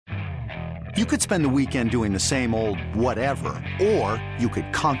You could spend the weekend doing the same old whatever, or you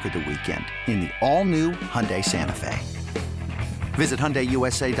could conquer the weekend in the all-new Hyundai Santa Fe. Visit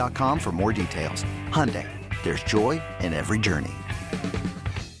HyundaiUSA.com for more details. Hyundai, there's joy in every journey.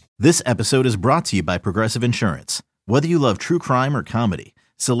 This episode is brought to you by Progressive Insurance. Whether you love true crime or comedy,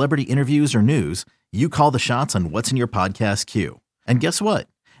 celebrity interviews or news, you call the shots on what's in your podcast queue. And guess what?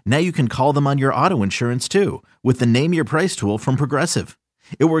 Now you can call them on your auto insurance too with the Name Your Price tool from Progressive.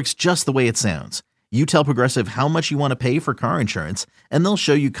 It works just the way it sounds. You tell Progressive how much you want to pay for car insurance, and they'll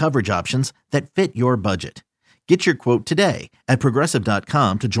show you coverage options that fit your budget. Get your quote today at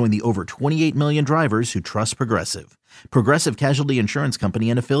Progressive.com to join the over 28 million drivers who trust Progressive. Progressive Casualty Insurance Company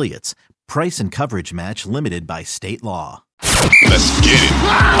and Affiliates. Price and coverage match limited by state law. Let's get it.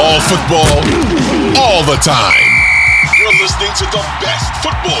 All football, all the time. You're listening to the best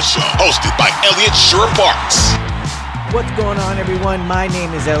football show hosted by Elliott Shore-Parks. What's going on, everyone? My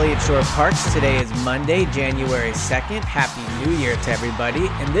name is Elliott Shore-Parks. Today is Monday, January 2nd. Happy New Year to everybody.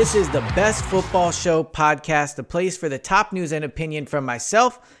 And this is the Best Football Show podcast, the place for the top news and opinion from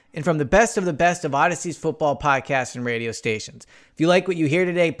myself and from the best of Odyssey's football podcasts and radio stations. If you like what you hear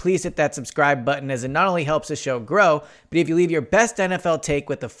today, please hit that subscribe button, as it not only helps the show grow, but if you leave your best NFL take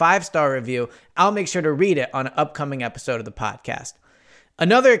with a 5-star review, I'll make sure to read it on an upcoming episode of the podcast.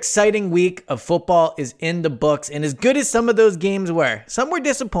 Another exciting week of football is in the books, and as good as some of those games were, some were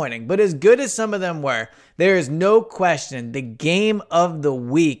disappointing, but as good as some of them were, there is no question the game of the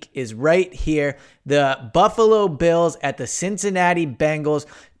week is right here. The Buffalo Bills at the Cincinnati Bengals,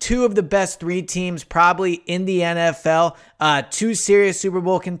 two of the best three teams probably in the NFL, two serious Super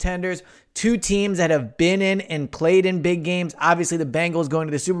Bowl contenders, two teams that have been in and played in big games. Obviously, the Bengals going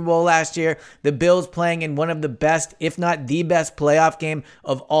to the Super Bowl last year. The Bills playing in one of the best, if not the best, playoff game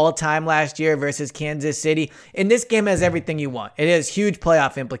of all time last year versus Kansas City. And this game has everything you want. It has huge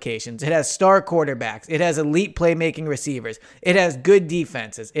playoff implications. It has star quarterbacks. It has elite playmaking receivers. It has good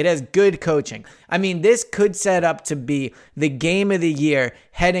defenses. It has good coaching. I mean, this could set up to be the game of the year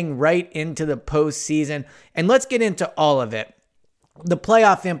heading right into the postseason. And let's get into all of it. The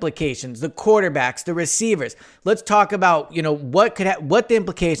playoff implications, the quarterbacks, the receivers. Let's talk about, what the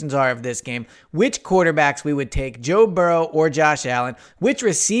implications are of this game, which quarterbacks we would take, Joe Burrow or Josh Allen, which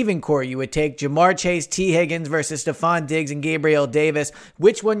receiving core you would take, Jamar Chase, T. Higgins versus Stephon Diggs and Gabriel Davis,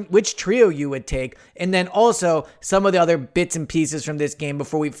 which trio you would take, and then also some of the other bits and pieces from this game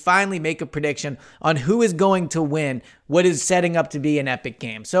before we finally make a prediction on who is going to win what is setting up to be an epic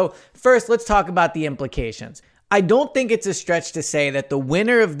game. So first, let's talk about the implications. I don't think it's a stretch to say that the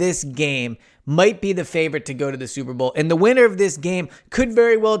winner of this game might be the favorite to go to the Super Bowl, and the winner of this game could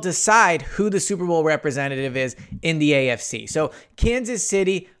very well decide who the Super Bowl representative is in the AFC. So Kansas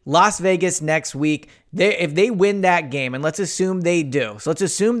City, Las Vegas next week. If they win that game, and let's assume they do, so let's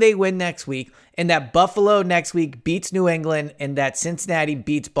assume they win next week, and that Buffalo next week beats New England, and that Cincinnati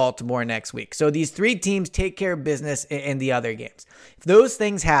beats Baltimore next week. So these three teams take care of business in the other games. If those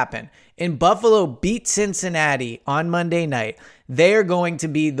things happen, and Buffalo beats Cincinnati on Monday night, they are going to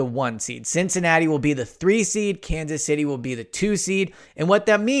be the 1 seed. Cincinnati will be the 3 seed. Kansas City will be the 2 seed. And what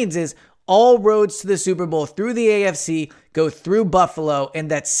that means is all roads to the Super Bowl through the AFC go through Buffalo, and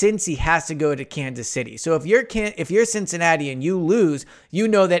that Cincy has to go to Kansas City. So if you're Cincinnati and you lose, you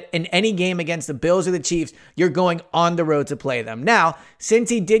know that in any game against the Bills or the Chiefs, you're going on the road to play them. Now,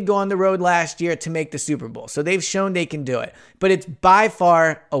 Cincy did go on the road last year to make the Super Bowl, so they've shown they can do it. But it's by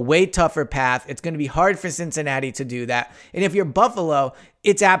far a way tougher path. It's going to be hard for Cincinnati to do that. And if you're Buffalo,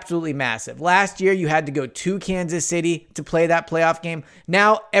 it's absolutely massive. Last year, you had to go to Kansas City to play that playoff game.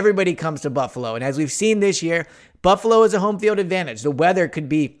 Now, everybody comes to Buffalo. And as we've seen this year, Buffalo is a home field advantage. The weather could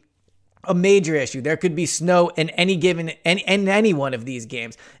be a major issue. There could be snow in any one of these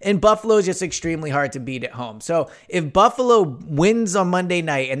games. And Buffalo is just extremely hard to beat at home. So if Buffalo wins on Monday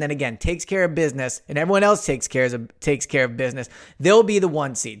night and then again takes care of business and everyone else takes care of business, they'll be the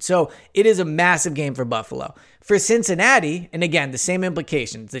 1 seed. So it is a massive game for Buffalo. For Cincinnati, and again, the same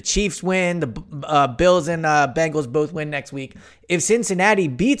implications. The Chiefs win, the Bills and Bengals both win next week. If Cincinnati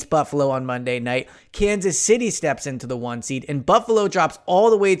beats Buffalo on Monday night, Kansas City steps into the 1 seed, and Buffalo drops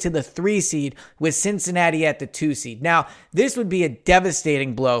all the way to the 3 seed with Cincinnati at the 2 seed. Now, this would be a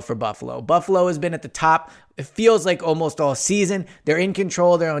devastating blow for Buffalo. Buffalo has been at the top, it feels like, almost all season. They're in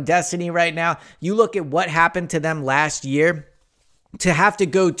control of their own destiny right now. You look at what happened to them last year. To have to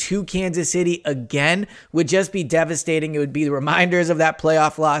go to Kansas City again would just be devastating. It would be the reminders of that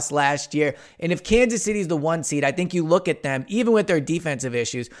playoff loss last year. And if Kansas City is the 1 seed, I think you look at them, even with their defensive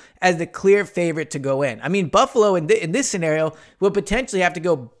issues, as the clear favorite to go in. I mean, Buffalo in this scenario would potentially have to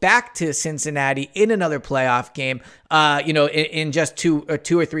go back to Cincinnati in another playoff game in just two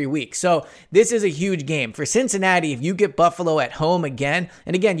or 3 weeks. So this is a huge game for Cincinnati. If you get Buffalo at home again,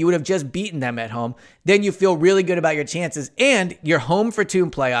 and again, you would have just beaten them at home, then you feel really good about your chances, and you're home for 2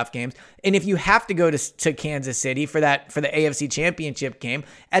 playoff games. And if you have to go to Kansas City for the AFC Championship game,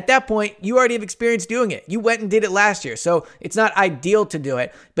 at that point, you already have experience doing it. You went and did it last year, so it's not ideal to do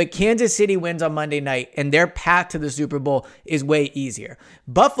it. But Kansas City wins on Monday night, and their path to the Super Bowl is way easier.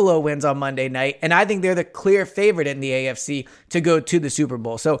 Buffalo wins on Monday night, and I think they're the clear favorite in the AFC to go to the Super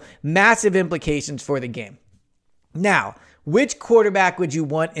Bowl. So massive implications for the game. Now, which quarterback would you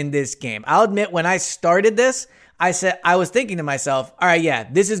want in this game? I'll admit, when I started this, I was thinking to myself, all right, yeah,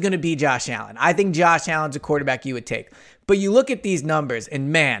 this is going to be Josh Allen. I think Josh Allen's a quarterback you would take. But you look at these numbers,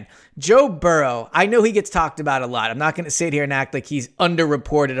 and man, Joe Burrow, I know he gets talked about a lot. I'm not going to sit here and act like he's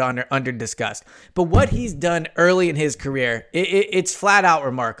underreported or under-discussed. But what he's done early in his career, it's flat out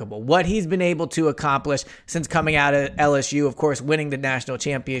remarkable. What he's been able to accomplish since coming out of LSU, of course, winning the national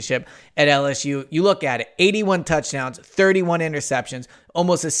championship at LSU. You look at it, 81 touchdowns, 31 interceptions,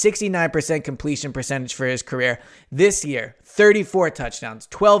 almost a 69% completion percentage for his career. This year, 34 touchdowns,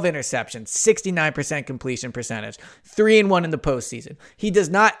 12 interceptions, 69% completion percentage, 3-1 in the postseason. He does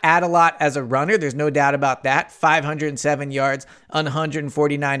not add a lot as a runner. There's no doubt about that. 507 yards on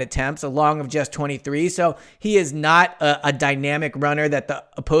 149 attempts, along of just 23. So he is not a dynamic runner that the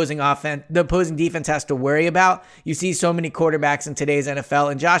opposing defense has to worry about. You see so many quarterbacks in today's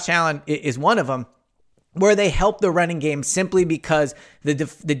NFL, and Josh Allen is one of them, where they help the running game simply because the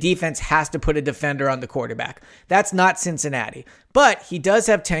defense has to put a defender on the quarterback. That's not Cincinnati. But he does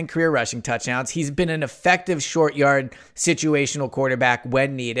have 10 career rushing touchdowns. He's been an effective short yard situational quarterback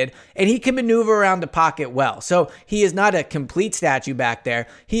when needed, and he can maneuver around the pocket well. So he is not a complete statue back there.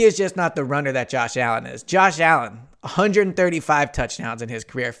 He is just not the runner that Josh Allen is. Josh Allen, 135 touchdowns in his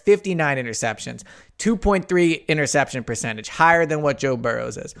career, 59 interceptions, 2.3 interception percentage, higher than what Joe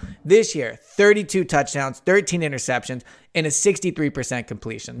Burrow's is. This year, 32 touchdowns, 13 interceptions, and a 63%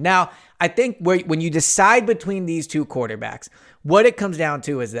 completion. Now, I think when you decide between these two quarterbacks, what it comes down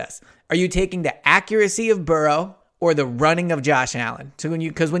to is this. Are you taking the accuracy of Burrow or the running of Josh Allen? So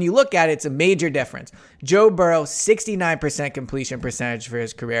because when you look at it, it's a major difference. Joe Burrow, 69% completion percentage for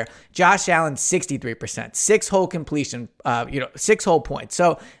his career. Josh Allen, 63%, 6 whole completion, 6 whole points.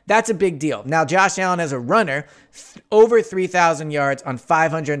 So that's a big deal. Now, Josh Allen as a runner, over 3,000 yards on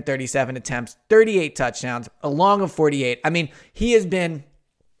 537 attempts, 38 touchdowns, along of 48. I mean, he has been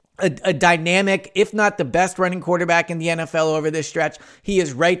a dynamic, if not the best running quarterback in the NFL over this stretch. He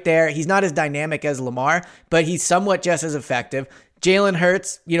is right there. He's not as dynamic as Lamar, but he's somewhat just as effective. Jalen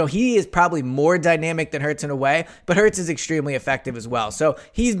Hurts, he is probably more dynamic than Hurts in a way, but Hurts is extremely effective as well. So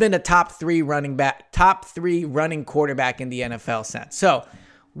he's been a top three running quarterback in the NFL since. So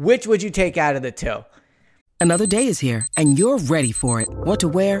which would you take out of the two? Another day is here, and you're ready for it. What to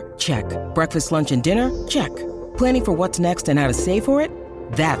wear? Check. Breakfast, lunch, and dinner? Check. Planning for what's next and how to save for it?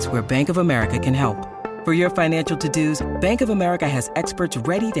 That's where Bank of America can help. For your financial to-dos, Bank of America has experts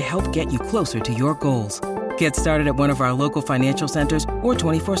ready to help get you closer to your goals. Get started at one of our local financial centers or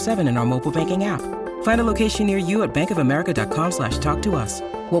 24/7 in our mobile banking app. Find a location near you at bankofamerica.com/talktous.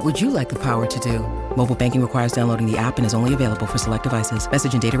 What would you like the power to do? Mobile banking requires downloading the app and is only available for select devices.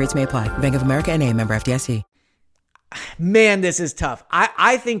 Message and data rates may apply. Bank of America N.A., member FDIC. Man, this is tough.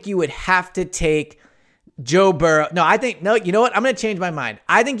 I think you would have to take Joe Burrow. No, you know what? I'm going to change my mind.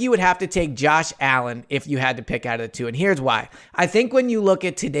 I think you would have to take Josh Allen if you had to pick out of the two. And here's why. I think when you look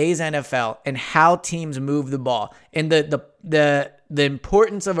at today's NFL and how teams move the ball and the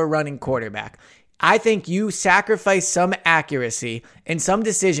importance of a running quarterback, I think you sacrifice some accuracy and some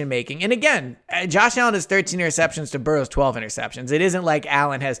decision making. And again, Josh Allen has 13 interceptions to Burrow's 12 interceptions. It isn't like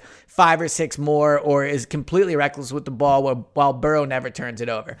Allen has 5 or 6 more or is completely reckless with the ball while Burrow never turns it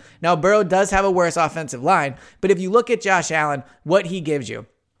over. Now, Burrow does have a worse offensive line, but if you look at Josh Allen, what he gives you,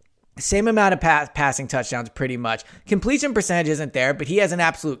 same amount of passing touchdowns pretty much. Completion percentage isn't there, but he has an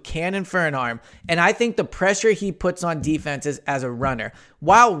absolute cannon for an arm. And I think the pressure he puts on defenses as a runner,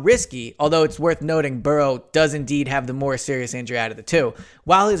 while risky, although it's worth noting Burrow does indeed have the more serious injury out of the two,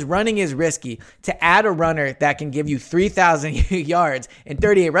 while his running is risky, to add a runner that can give you 3,000 yards and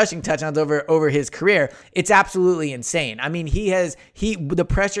 38 rushing touchdowns over his career, it's absolutely insane. I mean, the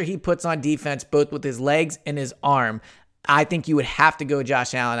pressure he puts on defense, both with his legs and his arm, I think you would have to go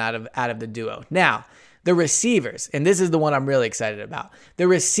Josh Allen out of the duo. Now, the receivers, and this is the one I'm really excited about. The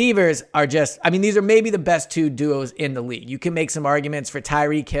receivers are these are maybe the best two duos in the league. You can make some arguments for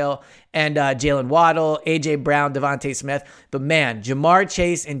Tyreek Hill and Jalen Waddle, A.J. Brown, Devontae Smith. But man, Jamar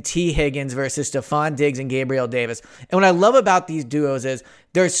Chase and T. Higgins versus Stephon Diggs and Gabriel Davis. And what I love about these duos is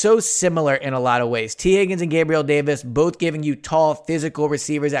they're so similar in a lot of ways. T. Higgins and Gabriel Davis both giving you tall, physical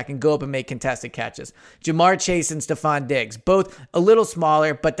receivers that can go up and make contested catches. Jamar Chase and Stephon Diggs, both a little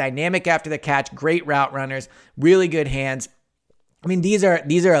smaller, but dynamic after the catch, great route runners, really good hands. I mean, these are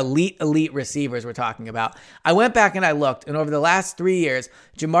elite receivers we're talking about. I went back and I looked, and over the last 3 years,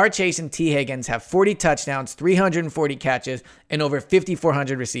 Jamar Chase and T. Higgins have 40 touchdowns, 340 catches, and over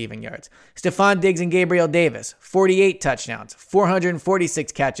 5,400 receiving yards. Stephon Diggs and Gabriel Davis, 48 touchdowns,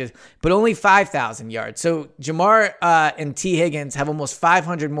 446 catches, but only 5,000 yards. So Jamar and T. Higgins have almost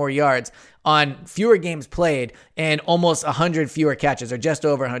 500 more yards on fewer games played and almost 100 fewer catches, or just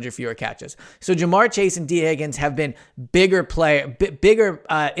over 100 fewer catches. So Jamar Chase and T. Higgins have been bigger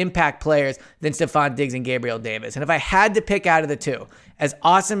impact players than Stephon Diggs and Gabriel Davis. And if I had to pick out of the two, as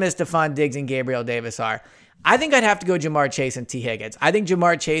awesome as Stephon Diggs and Gabriel Davis are, I think I'd have to go Jamar Chase and T. Higgins. I think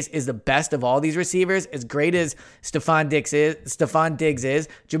Jamar Chase is the best of all these receivers. As great as Stephon Diggs is,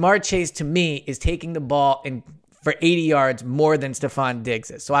 Jamar Chase to me is taking the ball and for 80 yards more than Stephon Diggs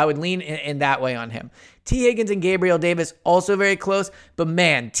is. So I would lean in that way on him. T. Higgins and Gabriel Davis, also very close. But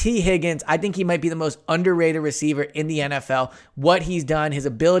man, T. Higgins, I think he might be the most underrated receiver in the NFL. What he's done, his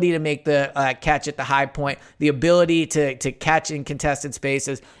ability to make the catch at the high point, the ability to catch in contested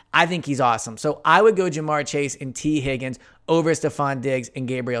spaces, I think he's awesome. So I would go Jamar Chase and T. Higgins over Stephon Diggs and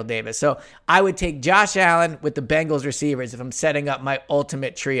Gabriel Davis. So I would take Josh Allen with the Bengals receivers if I'm setting up my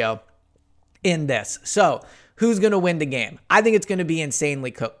ultimate trio in this. So who's going to win the game? I think it's going to be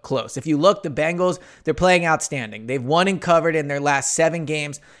insanely close. If you look, the Bengals, they're playing outstanding. They've won and covered in their last 7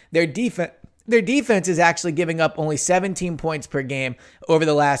 games. Their defense is actually giving up only 17 points per game over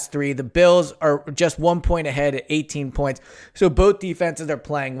the last 3. The Bills are just 1 point ahead at 18 points. So both defenses are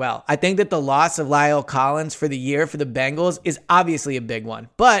playing well. I think that the loss of La'el Collins for the year for the Bengals is obviously a big one.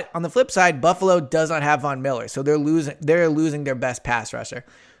 But on the flip side, Buffalo does not have Von Miller. So they're losing their best pass rusher.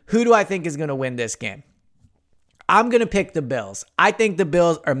 Who do I think is going to win this game? I'm going to pick the Bills. I think the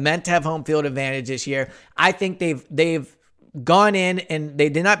Bills are meant to have home field advantage this year. I think they've gone in and they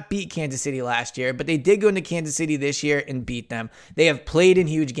did not beat Kansas City last year, but they did go into Kansas City this year and beat them. They have played in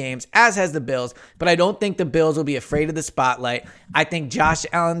huge games, as has the Bills, but I don't think the Bills will be afraid of the spotlight. I think Josh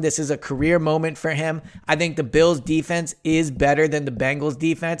Allen, this is a career moment for him. I think the Bills defense is better than the Bengals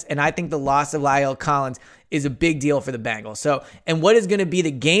defense, and I think the loss of La'el Collins is a big deal for the Bengals. So, and what is going to be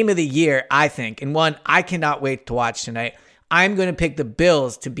the game of the year, I think, and one I cannot wait to watch tonight, I'm going to pick the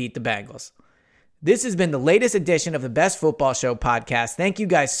Bills to beat the Bengals. This has been the latest edition of the Best Football Show podcast. Thank you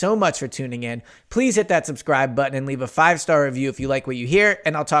guys so much for tuning in. Please hit that subscribe button and leave a 5-star review if you like what you hear,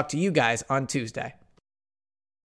 and I'll talk to you guys on Tuesday.